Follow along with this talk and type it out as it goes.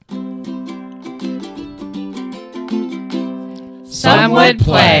Some would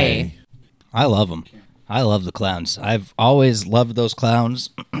play. I love them. I love the clowns. I've always loved those clowns.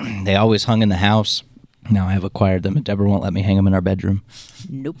 They always hung in the house. Now I have acquired them, and Deborah won't let me hang them in our bedroom.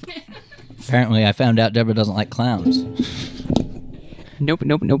 Nope. Apparently, I found out Deborah doesn't like clowns. Nope.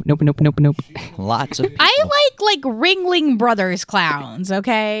 Lots of people. I like Ringling Brothers clowns,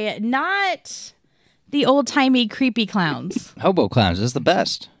 okay? Not the old-timey creepy clowns. Hobo clowns is the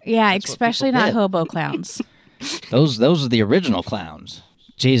best. Yeah, That's what especially people not did. hobo clowns. Those are the original clowns.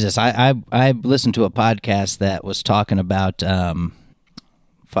 Jesus, I listened to a podcast that was talking about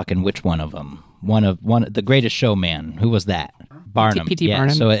fucking which one of them? One of the Greatest Showman. Who was that? Barnum. P.T.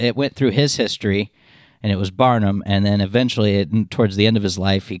 Barnum. So it went through his history, and it was Barnum, and then eventually, towards the end of his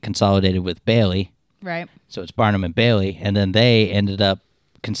life, he consolidated with Bailey. Right. So it's Barnum and Bailey, and then they ended up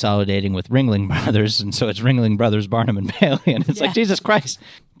consolidating with Ringling Brothers, and so it's Ringling Brothers, Barnum and Bailey, and it's like, Jesus Christ,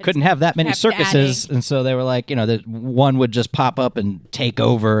 couldn't have that many kept circuses, and so they were like, that one would just pop up and take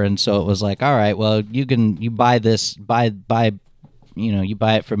over, and so it was like, all right, well, you buy this, you buy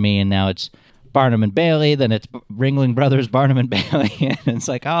it from me, and now it's Barnum and Bailey, then it's Ringling Brothers, Barnum and Bailey, and it's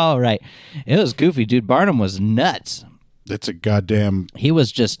like, all right, it was goofy, dude. Barnum was nuts. It's a goddamn He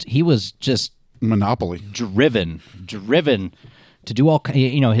was just monopoly. driven to do all,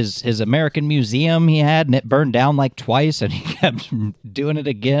 his American Museum he had, and it burned down like twice, and he kept doing it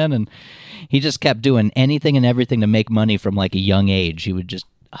again, and he just kept doing anything and everything to make money from like a young age. He would just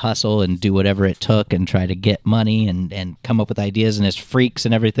hustle and do whatever it took and try to get money and come up with ideas, and his freaks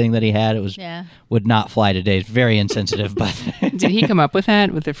and everything that he had, would not fly today. It's very insensitive, but Did he come up with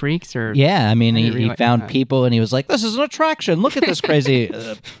that, with the freaks? Or yeah, I mean, didn't he realize found that. people, and he was like, this is an attraction. Look at this crazy,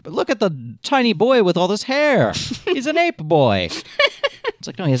 look at the tiny boy with all this hair. He's an ape boy. It's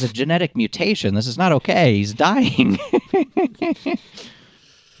like, no, he has a genetic mutation. This is not okay. He's dying.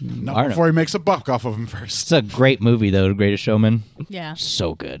 Not Barnum. before he makes a buck off of him first. It's a great movie, though, The Greatest Showman. Yeah.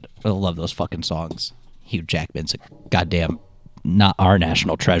 So good. I love those fucking songs. Hugh Jackman's a goddamn, not our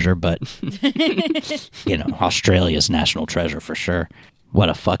national treasure, but, Australia's national treasure for sure. What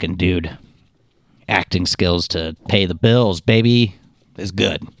a fucking dude. Acting skills to pay the bills, baby, is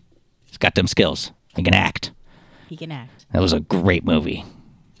good. He's got them skills. He can act. He can act. That was a great movie.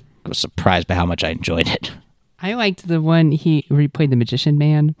 I was surprised by how much I enjoyed it. I liked the one where he played the Magician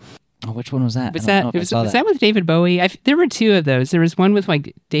Man. Oh, which one was that? Was I don't know that if I saw was that with David Bowie? There were two of those. There was one with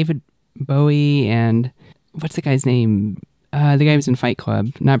like David Bowie and what's the guy's name? The guy who was in Fight Club,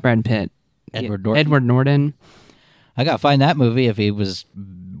 not Brad Pitt. Edward Norton? Edward Norton. I gotta find that movie if he was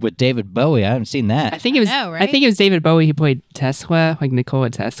with David Bowie. I haven't seen that. I think it was. know, right? I think it was David Bowie who played Tesla, like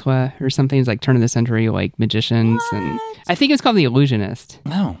Nikola Tesla or something. It's like turn of the century, like magicians, and I think it was called The Illusionist.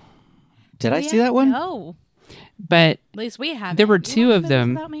 Oh. Did I see that one? No. But At least we have. There were two of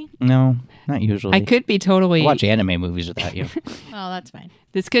them. Without me? No, not usually. I could be totally. I watch anime movies without you. Oh, that's fine.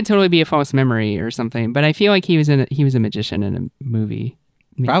 This could totally be a false memory or something. But I feel like he was a magician in a movie.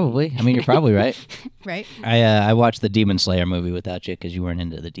 Probably. I mean, you're probably right. Right? I watched the Demon Slayer movie without you because you weren't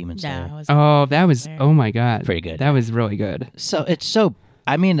into the Demon Slayer. No. Oh, that was. Oh my god, Pretty good. That was really good. So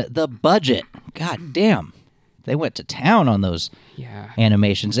I mean, the budget. God damn. They went to town on those Yeah.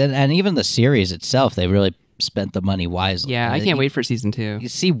 animations. And even the series itself, they really spent the money wisely. Yeah, I can't wait for season 2. You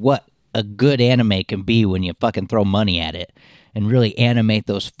see what a good anime can be when you fucking throw money at it and really animate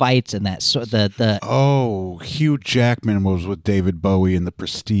those fights and that the Oh, Hugh Jackman was with David Bowie in The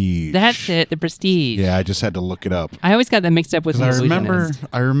Prestige. That's it, The Prestige. Yeah, I just had to look it up. I always got that mixed up with The 'Cause Illusionist.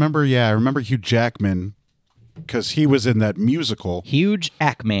 I remember Hugh Jackman because he was in that musical. huge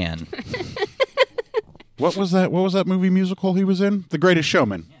Ackman. What was that movie musical he was in? The Greatest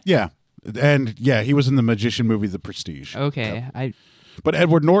Showman. Yeah. And yeah, he was in the magician movie The Prestige. Okay, But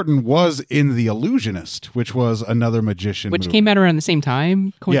Edward Norton was in The Illusionist, which was another magician which movie. came out around the same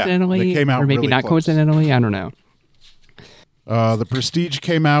time, coincidentally, they came out or maybe really not close. coincidentally. I don't know. The Prestige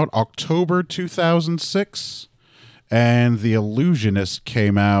came out October 2006, and The Illusionist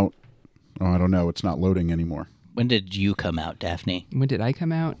came out, I don't know, it's not loading anymore. When did you come out, Daphne? When did I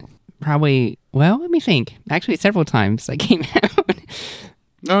come out? Probably. Well, let me think. Actually, several times I came out.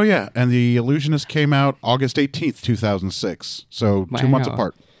 Oh, yeah, and The Illusionist came out August 18th, 2006, so 2 months Wow.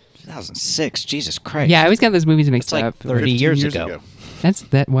 apart. 2006. Jesus Christ. Yeah, I always got those movies mixed It's like up. 30 15 years ago. That's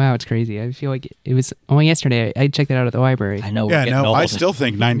that. Wow, it's crazy. I feel like it was only yesterday. I checked it out at the library. I know. We're Yeah, getting no, old. I still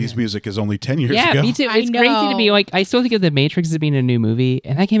think 90s music is only 10 years Yeah, ago. me too. I It's crazy to be know. like. I still think of The Matrix as being a new movie,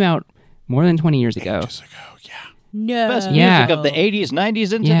 and that came out more than 20 years ago. Ages ago, yeah. No. Best Yeah. music of the 80s,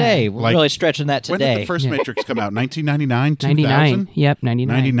 90s, and Yeah. today. We're Like, really stretching that When today. did the first Yeah. Matrix come out? 1999, 99. 2000? Yep,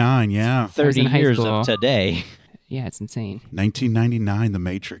 99. 99, yeah. 30 in high years school. of today. Yeah, it's insane. 1999, The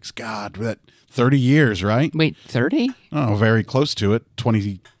Matrix. God, that 30 years, right? Wait, 30? Oh, very close to it.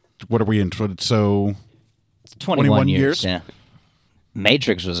 20. What are we in? So 21 years? Yeah.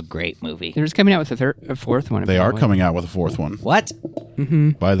 Matrix was a great movie. They're just coming out with a fourth one. they are apparently. coming out with a fourth one What?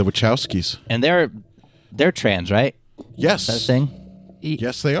 by the Wachowskis. And they're trans, right? Yes. That thing?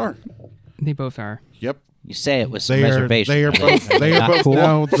 Yes, they are. They both are. Yep. You say it with some They are. reservation. They are both. They are Not both cool?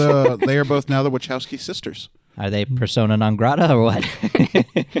 now the. They are both now the Wachowski sisters. Are they persona non grata or what?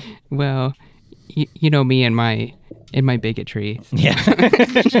 Well, you know me and my bigotry. Yeah.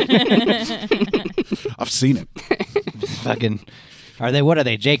 I've seen it. Fucking. What are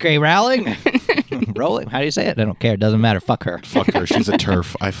they? J.K. Rowling? Rowling? How do you say it? I don't care. It doesn't matter. Fuck her. Fuck her. She's a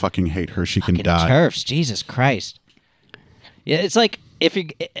turf. I fucking hate her. She can Fucking die. TERFs. Jesus Christ. Yeah, it's like if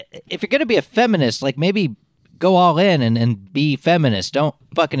you're gonna be a feminist, like maybe go all in and be feminist. Don't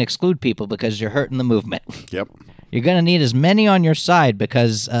fucking exclude people because you're hurting the movement. Yep. You're gonna need as many on your side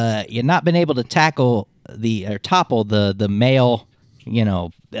because you've not been able to topple the male,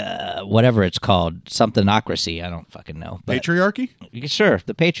 whatever it's called, somethingocracy. I don't fucking know. But Patriarchy. sure,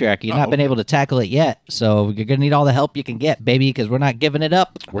 the patriarchy. You've not been able to tackle it yet, so you're gonna need all the help you can get, baby, because we're not giving it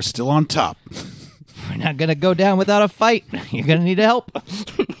up. We're still on top. We're not gonna go down without a fight. You're gonna need help.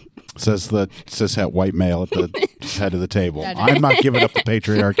 Says the cishet white male at the head of the table. I'm not giving up the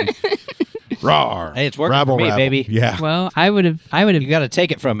patriarchy. Rawr. Hey, it's working rabble, for me, rabble. baby. Yeah. Well, I would have, You got to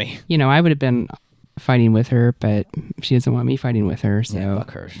take it from me. I would have been fighting with her, but she doesn't want me fighting with her. So Yeah,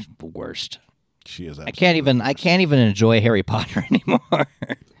 fuck her. She's the worst. She is. I can't even enjoy Harry Potter anymore.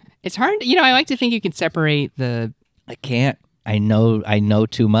 it's hard. I like to think you can separate the. I can't. I know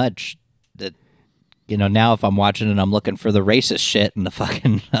too much. That now if I'm watching it, I'm looking for the racist shit and the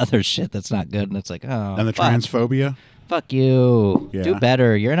fucking other shit that's not good, and it's like, oh, And the fuck. transphobia. Fuck you. Yeah. Do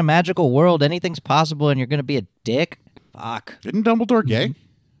better. You're in a magical world. Anything's possible, and you're gonna be a dick. Fuck. Isn't Dumbledore gay?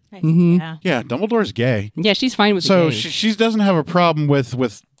 Yeah. Yeah, Dumbledore's gay. Yeah, she's fine with So the she doesn't have a problem with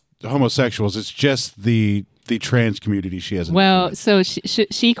homosexuals. It's just the trans community she has. Well, so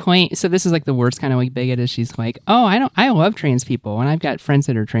she claims. So this is like the worst kind of like bigot. Is she's like, oh, I love trans people, and I've got friends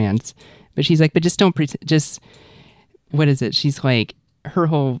that are trans, but she's like, but just don't just. What is it? She's like, her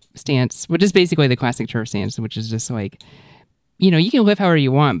whole stance, which is basically the classic TERF stance, which is just like, you can live however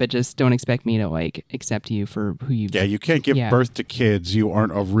you want, but just don't expect me to like accept you for who you. Yeah, you can't give Yeah. birth to kids. You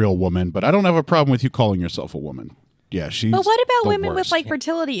aren't a real woman. But I don't have a problem with you calling yourself a woman. Yeah, she's. But what about the women with worst. like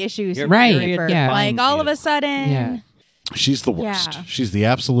fertility issues? You're who right, give birth? yeah. Like all of a Beautiful. sudden. Yeah. She's the worst. Yeah. She's the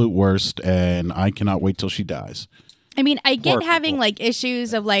absolute worst, and I cannot wait till she dies. I mean, I get Poor having people. like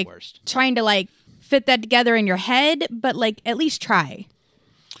issues of like Worst. trying to like fit that together in your head, but like at least try.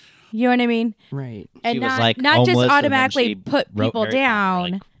 You know what I mean? Right. And She was not like not homeless, just and then automatically she put wrote people Harry Potter,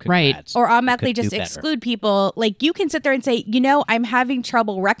 down. like, Right. congrats. Or automatically You could just do better. exclude people. Like you can sit there and say, I'm having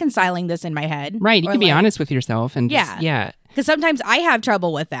trouble reconciling this in my head. Right. You Or, can be like- honest with yourself and just, Yeah. yeah. Because sometimes I have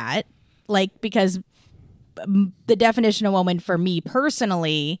trouble with that, like because the definition of woman for me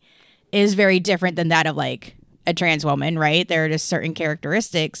personally is very different than that of like a trans woman, right? There are just certain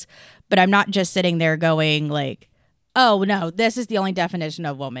characteristics, but I'm not just sitting there going like, oh no, this is the only definition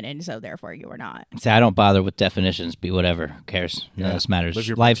of woman, and so therefore you are not. See, I don't bother with definitions. Be whatever. Who cares? None of this matters. Live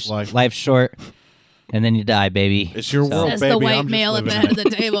your Life's best life. life's short, and then you die, baby. It's your world, Says baby. the white I'm just male at the living head it.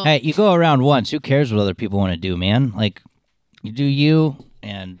 of the table. Hey, you go around once. Who cares what other people want to do, man? Like, you do you,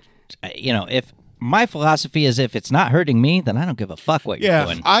 and if my philosophy is if it's not hurting me, then I don't give a fuck what you're Yeah,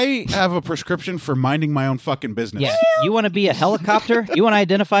 doing. I have a prescription for minding my own fucking business. Yeah, you want to be a helicopter? You want to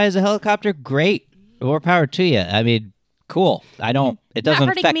identify as a helicopter? Great, more power to you. I mean, cool. It Not doesn't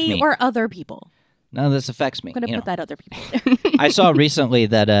hurting affect me me. or other people. None of this affects me. I'm gonna you put know. that other people there. I saw recently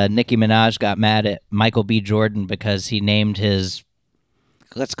that Nicki Minaj got mad at Michael B. Jordan because he named his,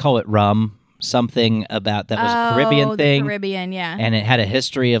 let's call it rum, something about that was a Caribbean the thing, Caribbean, yeah. and it had a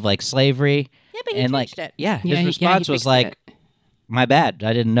history of like slavery. Yeah, but he and changed like, it. yeah, Yeah, his he response was fixed like, it. "My bad,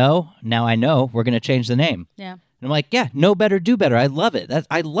 I didn't know. Now I know. We're gonna change the name." Yeah. And I'm like, yeah, know better, do better. I love it.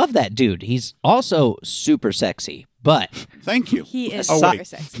 I love that dude. He's also super sexy, but Thank you. He is Oh, super wait.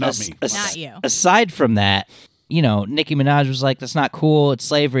 sexy. Not me. Not you. Aside from that, Nicki Minaj was like, "That's not cool. It's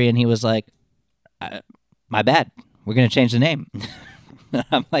slavery," and he was like, "My bad. We're gonna change the name."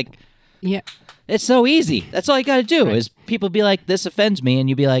 I'm like, Yeah. it's so easy. That's all you got to do is people be like, "This offends me," and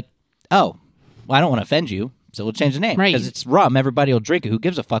you be like, "Oh, well, I don't want to offend you, so we'll change the name Right. because it's rum. Everybody will drink it. Who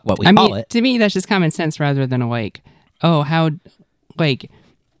gives a fuck what we I call mean, it?" to me, that's just common sense rather than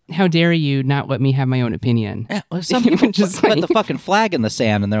how dare you not let me have my own opinion? Yeah, well, some people Just put like- the fucking flag in the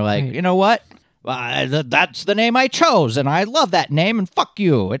sand, and they're like, Right. "You know what? That's the name I chose, and I love that name, and fuck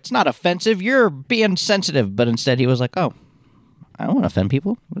you. It's not offensive. You're being sensitive. But instead, he was like, oh, I don't want to offend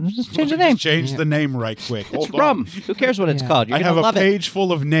people. Just change the name. Change the name right quick. Hold It's on. Rum. Who cares what it's called? You're I gonna have a love it. page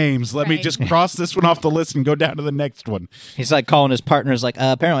full of names. Let me Right. just cross this one off the list and go down to the next one. He's like calling his partners, like,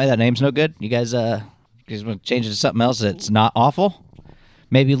 apparently that name's no good. You guys want to change it to something else that's not awful?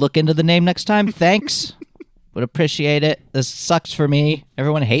 Maybe look into the name next time. Thanks. Would appreciate it. This sucks for me.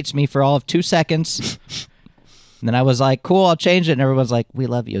 Everyone hates me for all of 2 seconds. And then I was like, cool, I'll change it. And everyone's like, we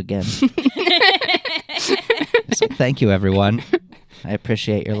love you again. It's like, thank you, everyone. I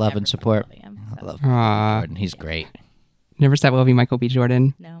appreciate your love and support. Love him, I so. love Aw. Jordan. He's great. Never stop loving Michael B.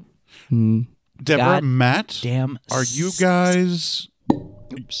 Jordan. No. Deborah, God Matt, damn are you guys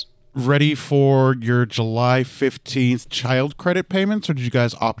ready for your July 15th child credit payments, or did you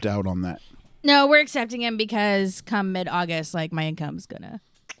guys opt out on that? No, we're accepting him because come mid-August, like my income's gonna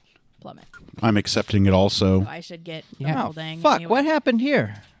plummet. I'm accepting it also. So I should get the Yeah. whole Oh, thing. fuck, anyway. what happened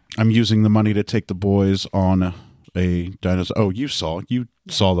here? I'm using the money to take the boys on a dinosaur. Oh, you saw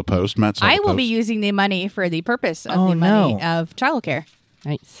the post. Matt saw I the will post. be using the money for the purpose of Oh, the money no. of childcare.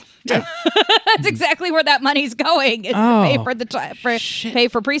 Nice. That's exactly where that money's going. Is Oh, to pay for the pay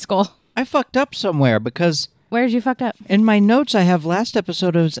for preschool. I fucked up somewhere because Where's you fucked up? in my notes I have last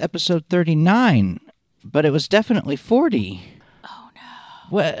episode was episode 39, but it was definitely 40. Oh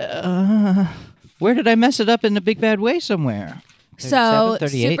no. Where did I mess it up in the big bad way somewhere? So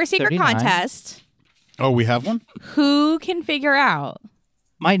 38, super secret 39. contest. Oh, we have one? Who can figure out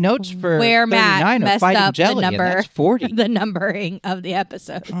My notes for where 39 Matt are messed fighting up jelly, the and number, that's 40. the numbering of the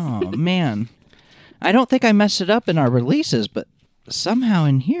episodes? Oh man. I don't think I messed it up in our releases, but somehow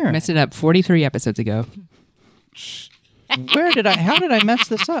in here. Messed it up 43 episodes ago. How did I mess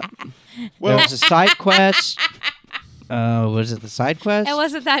this up? Well, There was a side quest. Was it the side quest? It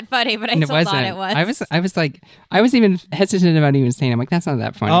wasn't that funny, but I And still thought it was. I was even hesitant about even saying. I'm like, that's not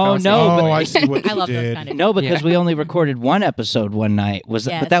that funny. Oh, But I was no, like, but- oh, I see what I you love those did. kind of. No, because Yeah. we only recorded one episode one night. Yes.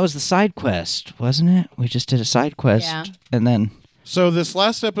 But that was the side quest, wasn't it? We just did a side quest, Yeah. and then So this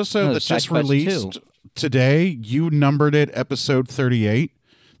last episode No, that Side just Quest released 2. today, you numbered it episode 38.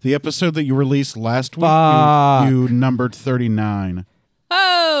 The episode that you released last week, Fuck. you numbered 39.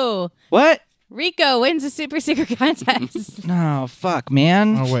 Oh, what? Rico wins the super secret contest. No, fuck,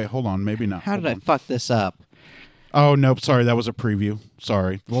 man. Oh, wait, hold on. Maybe not. How Hold did I on. fuck this up? Oh, nope. Sorry, that was a preview.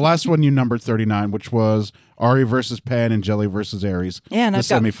 Sorry. The last one you numbered 39, which was Ari versus Pan and Jelly versus Aries. Yeah, and the I've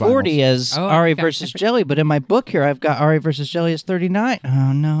got semifinals. 40 as Oh, Ari okay. versus Jelly, but in my book here, I've got Ari versus Jelly as 39.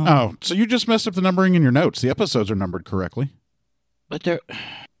 Oh, no. Oh, so you just messed up the numbering in your notes. The episodes are numbered correctly. But there...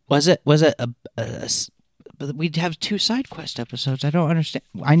 Was it but we'd have two side quest episodes. I don't understand.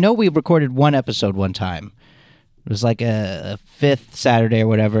 I know we recorded one episode one time. It was like a fifth Saturday or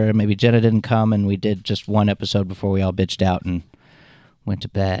whatever. Maybe Jenna didn't come, and we did just one episode before we all bitched out and went to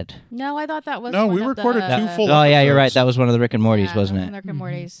bed. No, I thought that was. No, one we of recorded the, two full Oh, yeah, you're right. episodes. That was one of the Rick and Morty's, Yeah, wasn't one of it? the Rick and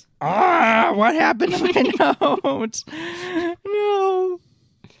Morty's. Ah, what happened to my notes? No.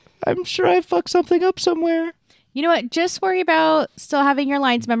 I'm sure I fucked something up somewhere. You know what? Just worry about still having your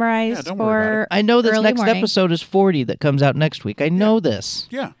lines memorized Yeah, don't worry about for. it. I know this early next morning. episode is 40 that comes out next week. I know this.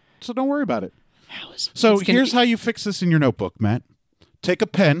 Yeah, so don't worry about it. How is it? So It's gonna here's be- how you fix this in your notebook, Matt. Take a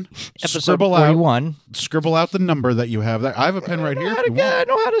pen, Episode scribble out 41. the number that you have there. I have a pen right here. if you want. I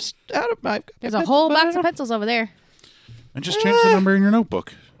know how to. There's a whole box of pencils over there. And just change the number in your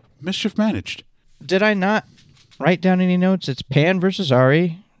notebook. Mischief managed. Did I not write down any notes? It's Pan versus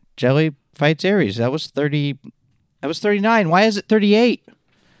Ari. Jelly fights Aries. That was 30. That was 39. Why is it 38?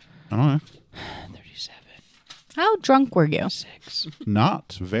 I don't know. 37, How drunk were you? 6,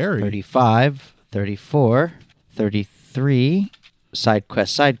 Not very. 35, 34, 33. Side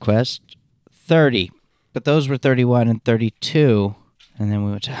quest. 30. But those were 31 and 32. And then we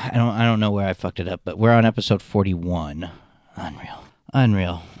went to, I don't know where I fucked it up, but we're on episode 41. Unreal.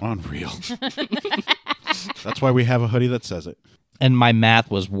 Unreal. That's why we have a hoodie that says it. And my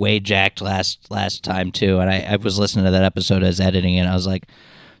math was way jacked last time too. And I was listening to that episode as editing, and I was like,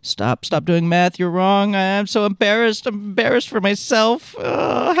 "Stop doing math. You're wrong. I'm so embarrassed. I'm embarrassed for myself.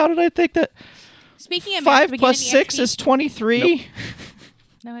 How did I think that Speaking of 5 beginning plus the 6 XP is 23?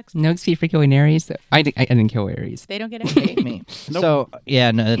 no XP. No XP for killing Aries. I didn't kill Aries. They don't get XP. Me. So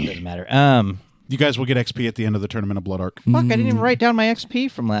yeah, no, it doesn't matter. You guys will get XP at the end of the Tournament of Blood Arc. Fuck, I didn't even write down my XP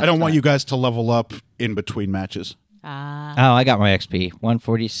from last. I don't want time. you guys to level up in between matches. Oh, I got my XP.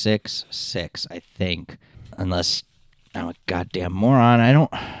 146.6, I think. Unless I'm a goddamn moron. I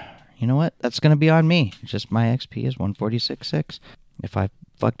don't... You know what? That's going to be on me. Just my XP is 146.6. If I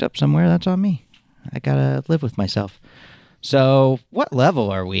fucked up somewhere, that's on me. I got to live with myself. So, what level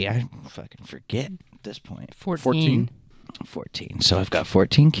are we? I fucking forget at this point. 14. 14. So, I've got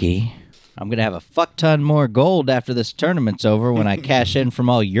 14 key. I'm going to have a fuck ton more gold after this tournament's over when I cash in from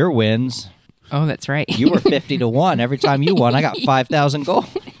all your wins. Oh, that's right. You were 50 to 1. Every time you won, I got 5,000 gold.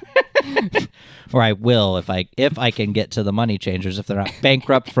 Or I will if I can get to the money changers, if they're not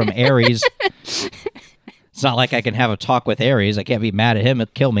bankrupt from Ares. It's not like I can have a talk with Ares. I can't be mad at him.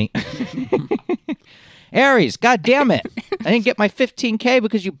 It'll kill me. Ares, god damn it. I didn't get my 15K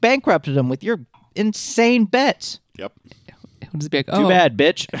because you bankrupted him with your insane bets. Yep. He'll just be like, Too bad,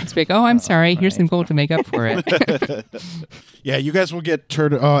 bitch. Just be like, oh, I'm sorry. Here's some gold to make up for it. Yeah, you guys will get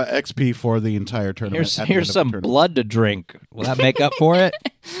XP for the entire tournament. Here's some blood to drink. Will that make up for it?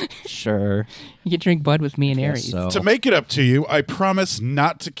 Sure. You can drink blood with me and Ares. So. To make it up to you, I promise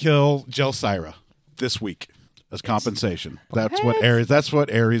not to kill Jelsira this week as compensation. That's what Ares. That's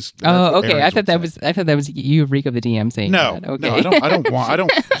what Ares. Oh, okay. I thought that was you, Rico, the DM, saying No, that. Okay. no, I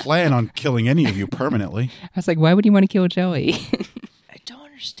don't plan on killing any of you permanently. I was like, why would you want to kill Joey? I don't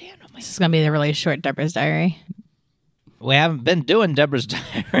understand. This is gonna be the really short Deborah's Diary. We haven't been doing Deborah's Diaries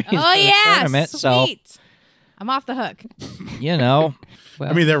Oh for the yeah, tournament, sweet. I'm off the hook. so Well,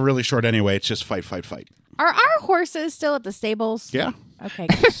 I mean, they're really short anyway. It's just fight. Are our horses still at the stables? Yeah. Okay.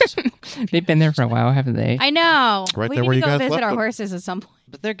 Good. they've been there for a while, haven't they? I know. Right we there need where to you go guys visit left our them. horses at some point.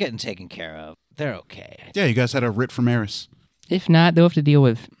 but they're getting taken care of. They're okay. Yeah, you guys had a writ from Ares. If not, they'll have to deal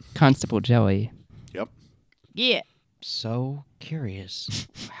with Constable Joey. Yep. Yeah. So curious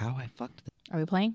how I fucked them. Are we playing?